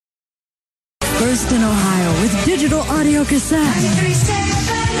First in Ohio with digital audio cassette.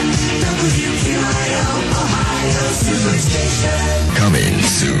 93.7 WQIO, Ohio Superstation. Coming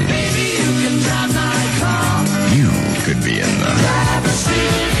soon. Baby, you can drive my car. You could be in the Drive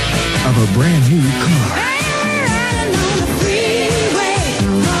seat. of a brand new car. Riding on the freeway.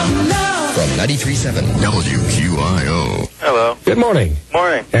 Oh, no. From 93.7 WQIO. Hello. Good morning.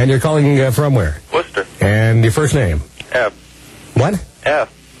 Morning. And you're calling from where? Worcester. And your first name? F. What? F.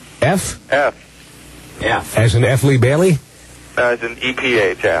 F? F. F. As in F. Lee Bailey? It's an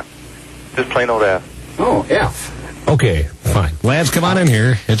EPH, F. Just plain old F. Oh, F. Okay, fine. Lads, come on in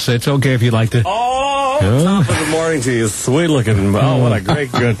here. It's okay if you'd like to. Top of the morning to you. Sweet looking. Oh, what a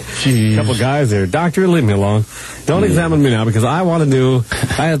great, good couple guys there. Doctor, leave me alone. Don't examine me now because I want to do.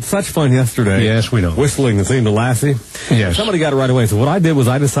 I had such fun yesterday. Yes, we know. Whistling the theme to Lassie. Yes. Somebody got it right away. So what I did was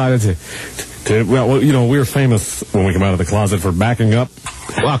I decided to well, you know, we were famous when we came out of the closet for backing up.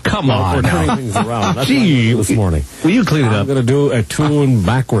 Well, come We're on. turning things around. That's Gee, what I did this morning. Will you clean it I'm up? going to do a tune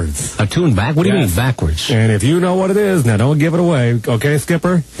backwards. A tune back? What do you Yes. mean backwards? And if you know what it is, now don't give it away. Okay,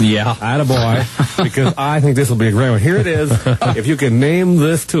 Skipper? Yeah. Attaboy. Because I think this will be a great one. Here it is. If you can name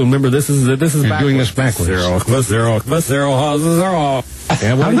this tune, remember this is You're backwards. doing this backwards. Zero.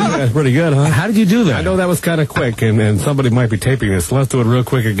 Yeah, well, that's pretty good, huh? How did you do that? I know that was kind of quick, and somebody might be taping this. Let's do it real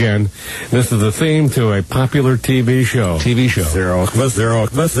quick again. This is the theme to a popular TV show. TV show. Zero. There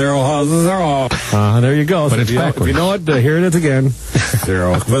you go. But So it's if backwards. you know it, here it is again.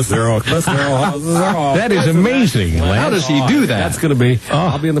 Zero. That is amazing. Lad. How does he do that? That's going to be,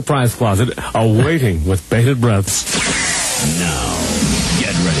 I'll be in the prize closet, awaiting with bated breath. Now,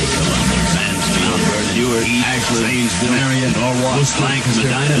 get ready, Columbus, Mansfield, Newark, Ashland, Zanesville, Marion, Norwalk, Plank,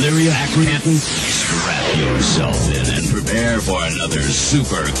 Medina, Elyria, Canton. Strap yourself in and prepare for another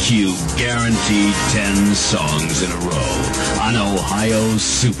Super Q guaranteed 10 songs in a row on Ohio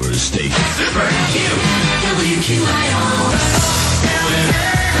Superstation. Super Q, WQIO.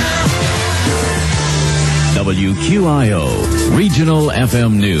 WQIO, Regional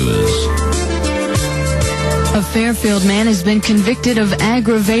FM News. A Fairfield man has been convicted of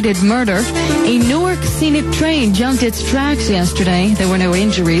aggravated murder. A Newark scenic train jumped its tracks yesterday. There were no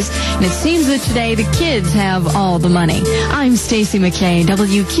injuries, and it seems that today the kids have all the money. I'm Stacy McKay,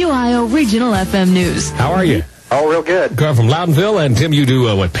 WQIO Regional FM News. How are you? Oh, real good. Come from Loudonville, and Tim, you do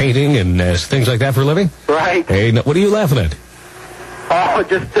what, painting and things like that for a living? Right. Hey, what are you laughing at? Oh,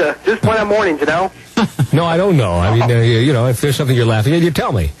 just one of mornings, you know? No, I don't know. I mean, you know, if there's something you're laughing at, you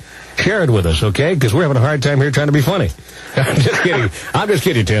tell me. Share it with us, okay? Because we're having a hard time here trying to be funny. I'm just kidding. I'm just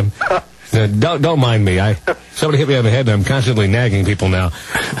kidding, Tim. Don't mind me. Somebody hit me on the head, and I'm constantly nagging people now.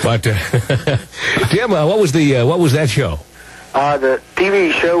 But Tim, what was that show? The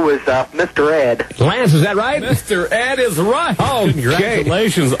TV show was Mr. Ed. Lance, is that right? Mr. Ed is right. Oh,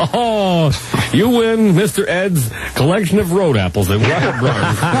 congratulations. Oh, you win Mr. Ed's collection of road apples at Rocket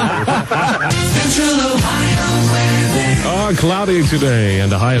Brothers. Central Ohio, where they Cloudy today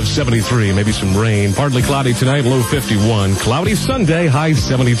and a high of 73. Maybe some rain. Partly cloudy tonight, low 51. Cloudy Sunday, high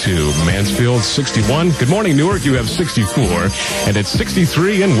 72. Mansfield, 61. Good morning, Newark. You have 64. And it's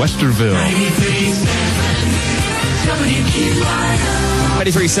 63 in Westerville.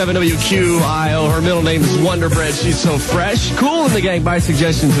 93.7 WQIO. Her middle name is Wonder Bread. She's so fresh. Cool in the gang. By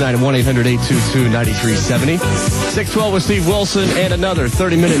suggestion tonight at 1-800-822-9370. 612 with Steve Wilson and another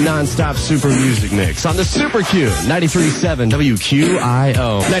 30-minute nonstop super music mix on the Super Q. 93.7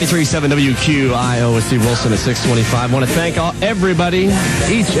 WQIO. 93.7 WQIO with Steve Wilson at 625. Want to thank everybody,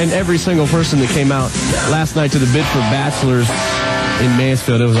 each and every single person that came out last night to the Bid for Bachelors in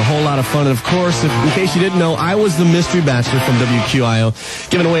Mansfield. It was a whole lot of fun. And of course, in case you didn't know, I was the mystery bachelor from WQIO,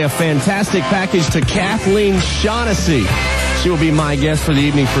 giving away a fantastic package to Kathleen Shaughnessy. She will be my guest for the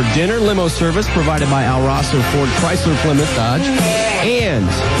evening for dinner, limo service provided by Al Rosso Ford Chrysler Plymouth Dodge, and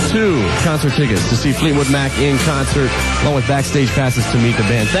 2 concert tickets to see Fleetwood Mac in concert, along with backstage passes to meet the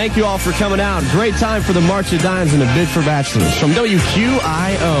band. Thank you all for coming out. Great time for the March of Dimes and the Bid for Bachelors from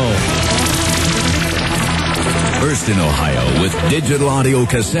WQIO. First in Ohio with digital audio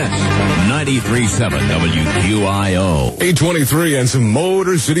cassettes. 93.7 WQIO. 823 and some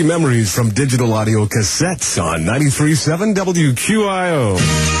Motor City memories from digital audio cassettes on 93.7 WQIO.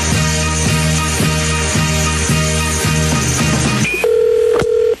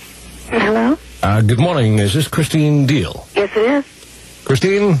 Hello? Good morning. Is this Christine Deal? Yes, it is.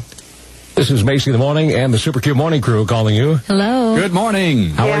 Christine, this is Macy in the Morning and the Super Q Morning Crew calling you. Hello. Good morning.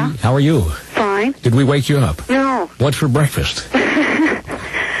 How are you? Fine. Did we wake you up? No. What's for breakfast?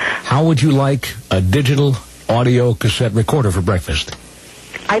 How would you like a digital audio cassette recorder for breakfast?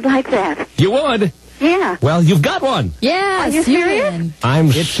 I'd like that. You would? Yeah. Well, you've got one. Yes, Are you serious? win. I'm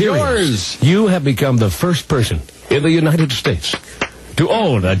It's serious. You have become the first person in the United States to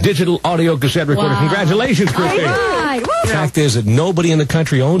own a digital audio cassette recorder. Wow. Congratulations, Christine. Right. The fact is that nobody in the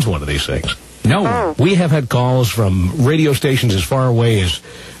country owns one of these things. No. We have had calls from radio stations as far away as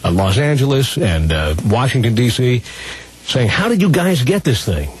Los Angeles and Washington, D.C., saying, how did you guys get this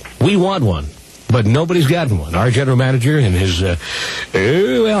thing? We want one. But nobody's gotten one. Our general manager, in his,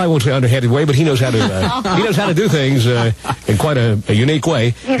 well, I won't say underhanded way, but he knows how to do things in quite a unique way.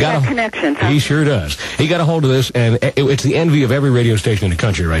 He's got connections, huh? He sure does. He got a hold of this, and it's the envy of every radio station in the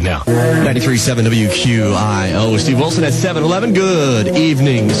country right now. 93.7 WQIO. Steve Wilson at 7-Eleven. Good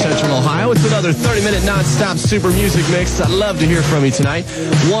evening, Central Ohio. It's another 30-minute non-stop super music mix. I'd love to hear from you tonight.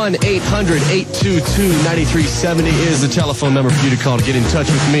 1-800-822-9370 is the telephone number for you to call to get in touch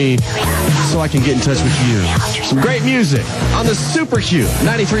with me so I can get in touch with you. Some great music on the Super Q.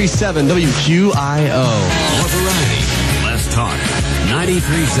 93.7 WQIO. More variety, less talk.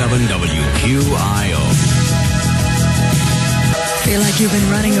 93.7 WQIO. Feel like you've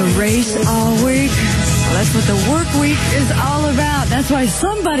been running a race all week? Well, that's what the work week is all about. That's why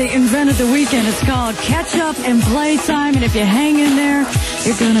somebody invented the weekend. It's called Catch Up and Playtime, and if you hang in there,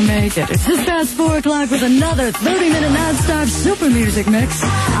 you're going to make it. It's just past 4 o'clock with another 30-minute non-stop super music mix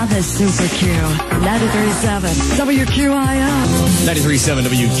on the Super Q. 93.7 WQIO. 93.7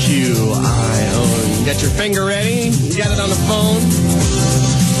 WQIO. You got your finger ready? You got it on the phone?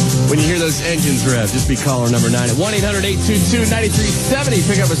 When you hear those engines rev, just be caller number 9 at 1-800-822-9370.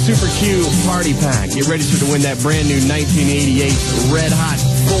 Pick up a Super Q party pack. Get registered to win that brand new 1988 Red Hot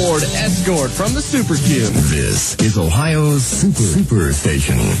Ford Escort from the Super Q. This is Ohio's Super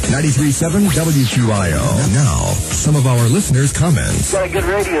Station, 93.7 WQIO. And now, some of our listeners' comments. Got a good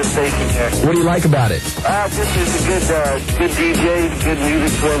radio station here. What do you like about it? Just is a good DJ, good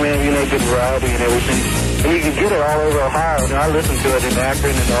music for me, good variety and everything. And you can get it all over Ohio. I listen to it in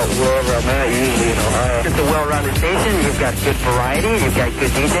Akron and wherever I'm at, usually in Ohio. It's a well-rounded station. You've got good variety. You've got good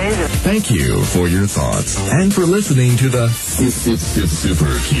DJs. Thank you for your thoughts and for listening to the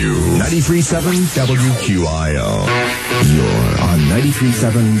Super Q, 93.7 WQIO. You're on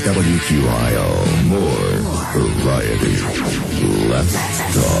 93.7 WQIO. More variety, less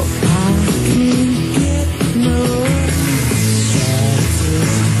talk.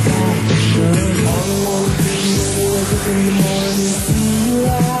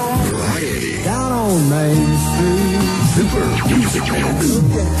 Variety. Down on Main Street. Super Music Mix. We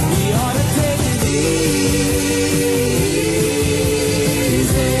ought to take it easy.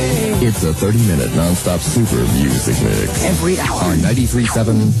 It's a 30-minute non-stop super music mix. Every hour. On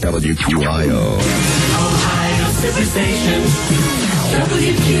 93.7 WQIO. Ohio Superstation.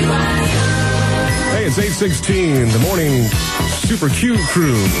 WQIO. Hey, it's 8:16. The morning Super Q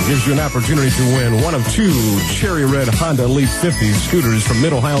crew gives you an opportunity to win one of 2 cherry red Honda Elite 50 scooters from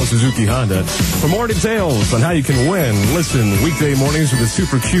Mid-Ohio Suzuki Honda. For more details on how you can win, listen weekday mornings with the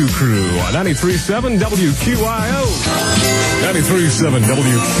Super Q crew on 93.7 WQIO. 93.7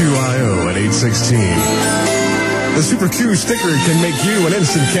 WQIO at 8:16. The Super Q sticker can make you an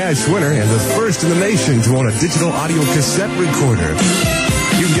instant cash winner and the first in the nation to own a digital audio cassette recorder.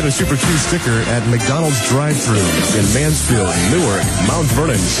 You can get a Super Q sticker at McDonald's drive-thrus in Mansfield, Newark, Mount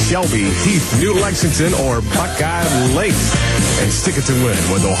Vernon, Shelby, Heath, New Lexington, or Buckeye Lake. And stick it to win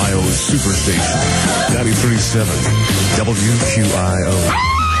with Ohio's Superstation. 93.7 WQIO.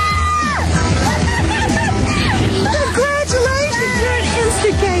 Congratulations! You're an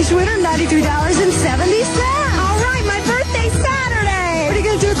instant cash winner, $93.70. All right, my birthday's Saturday. What are you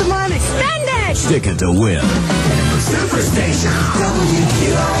going to do with the money? Spend it! Stick it to win. Superstation.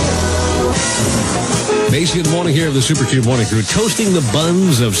 WQIO. Macy in the morning here of the Super Q Morning Crew, toasting the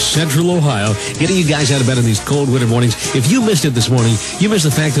buns of Central Ohio, getting you guys out of bed in these cold winter mornings. If you missed it this morning, you missed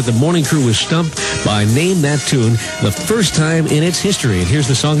the fact that the Morning Crew was stumped by Name That Tune the first time in its history. And here's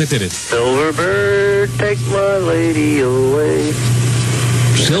the song that did it. Silver bird, take my lady away.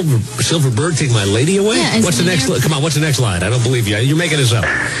 Silver Bird, take my lady away? Yeah, what's the next line? Come on, what's the next line? I don't believe you. You're making this up.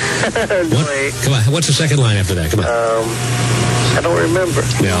 Wait. Come on, what's the second line after that? Come on. I don't remember.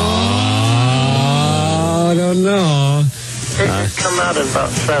 No, I don't know. It just come out in about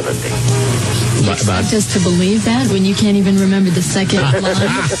 70. Expect us to believe that when you can't even remember the second line.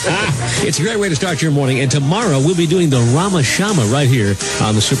 It's a great way to start your morning. And tomorrow we'll be doing the Rama Shama right here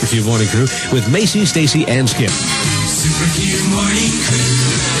on the Super Q Morning Crew with Macy, Stacy, and Skip. Super Q Morning Crew.